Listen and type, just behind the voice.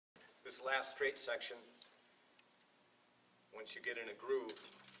This last straight section, once you get in a groove,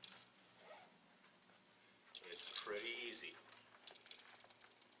 it's pretty easy.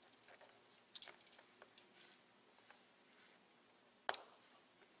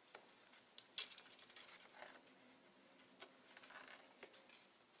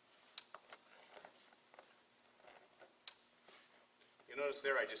 You notice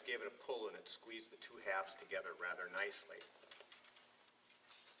there I just gave it a pull and it squeezed the two halves together rather nicely.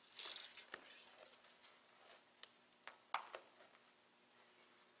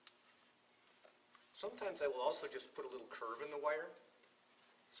 Sometimes I will also just put a little curve in the wire,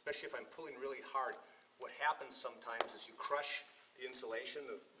 especially if I'm pulling really hard. What happens sometimes is you crush the insulation,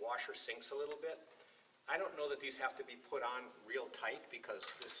 the washer sinks a little bit. I don't know that these have to be put on real tight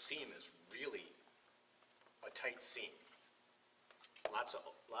because this seam is really a tight seam. Lots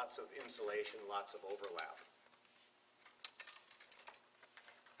of insulation, lots of overlap.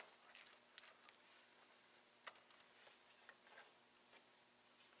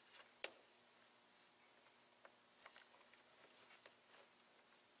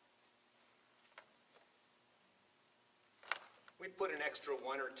 We put an extra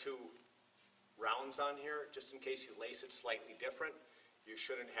 1 or 2 rounds on here just in case you lace it slightly different. You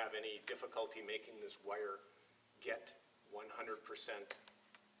shouldn't have any difficulty making this wire get 100%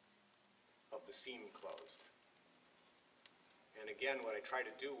 of the seam closed. And again, what I try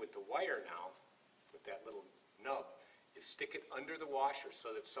to do with the wire now, with that little nub, is stick it under the washer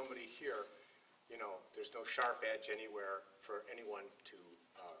so that somebody here, you know, there's no sharp edge anywhere for anyone to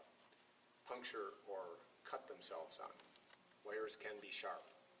puncture or cut themselves on. Wires can be sharp.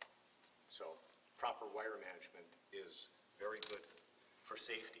 So proper wire management is very good for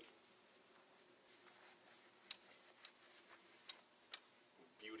safety.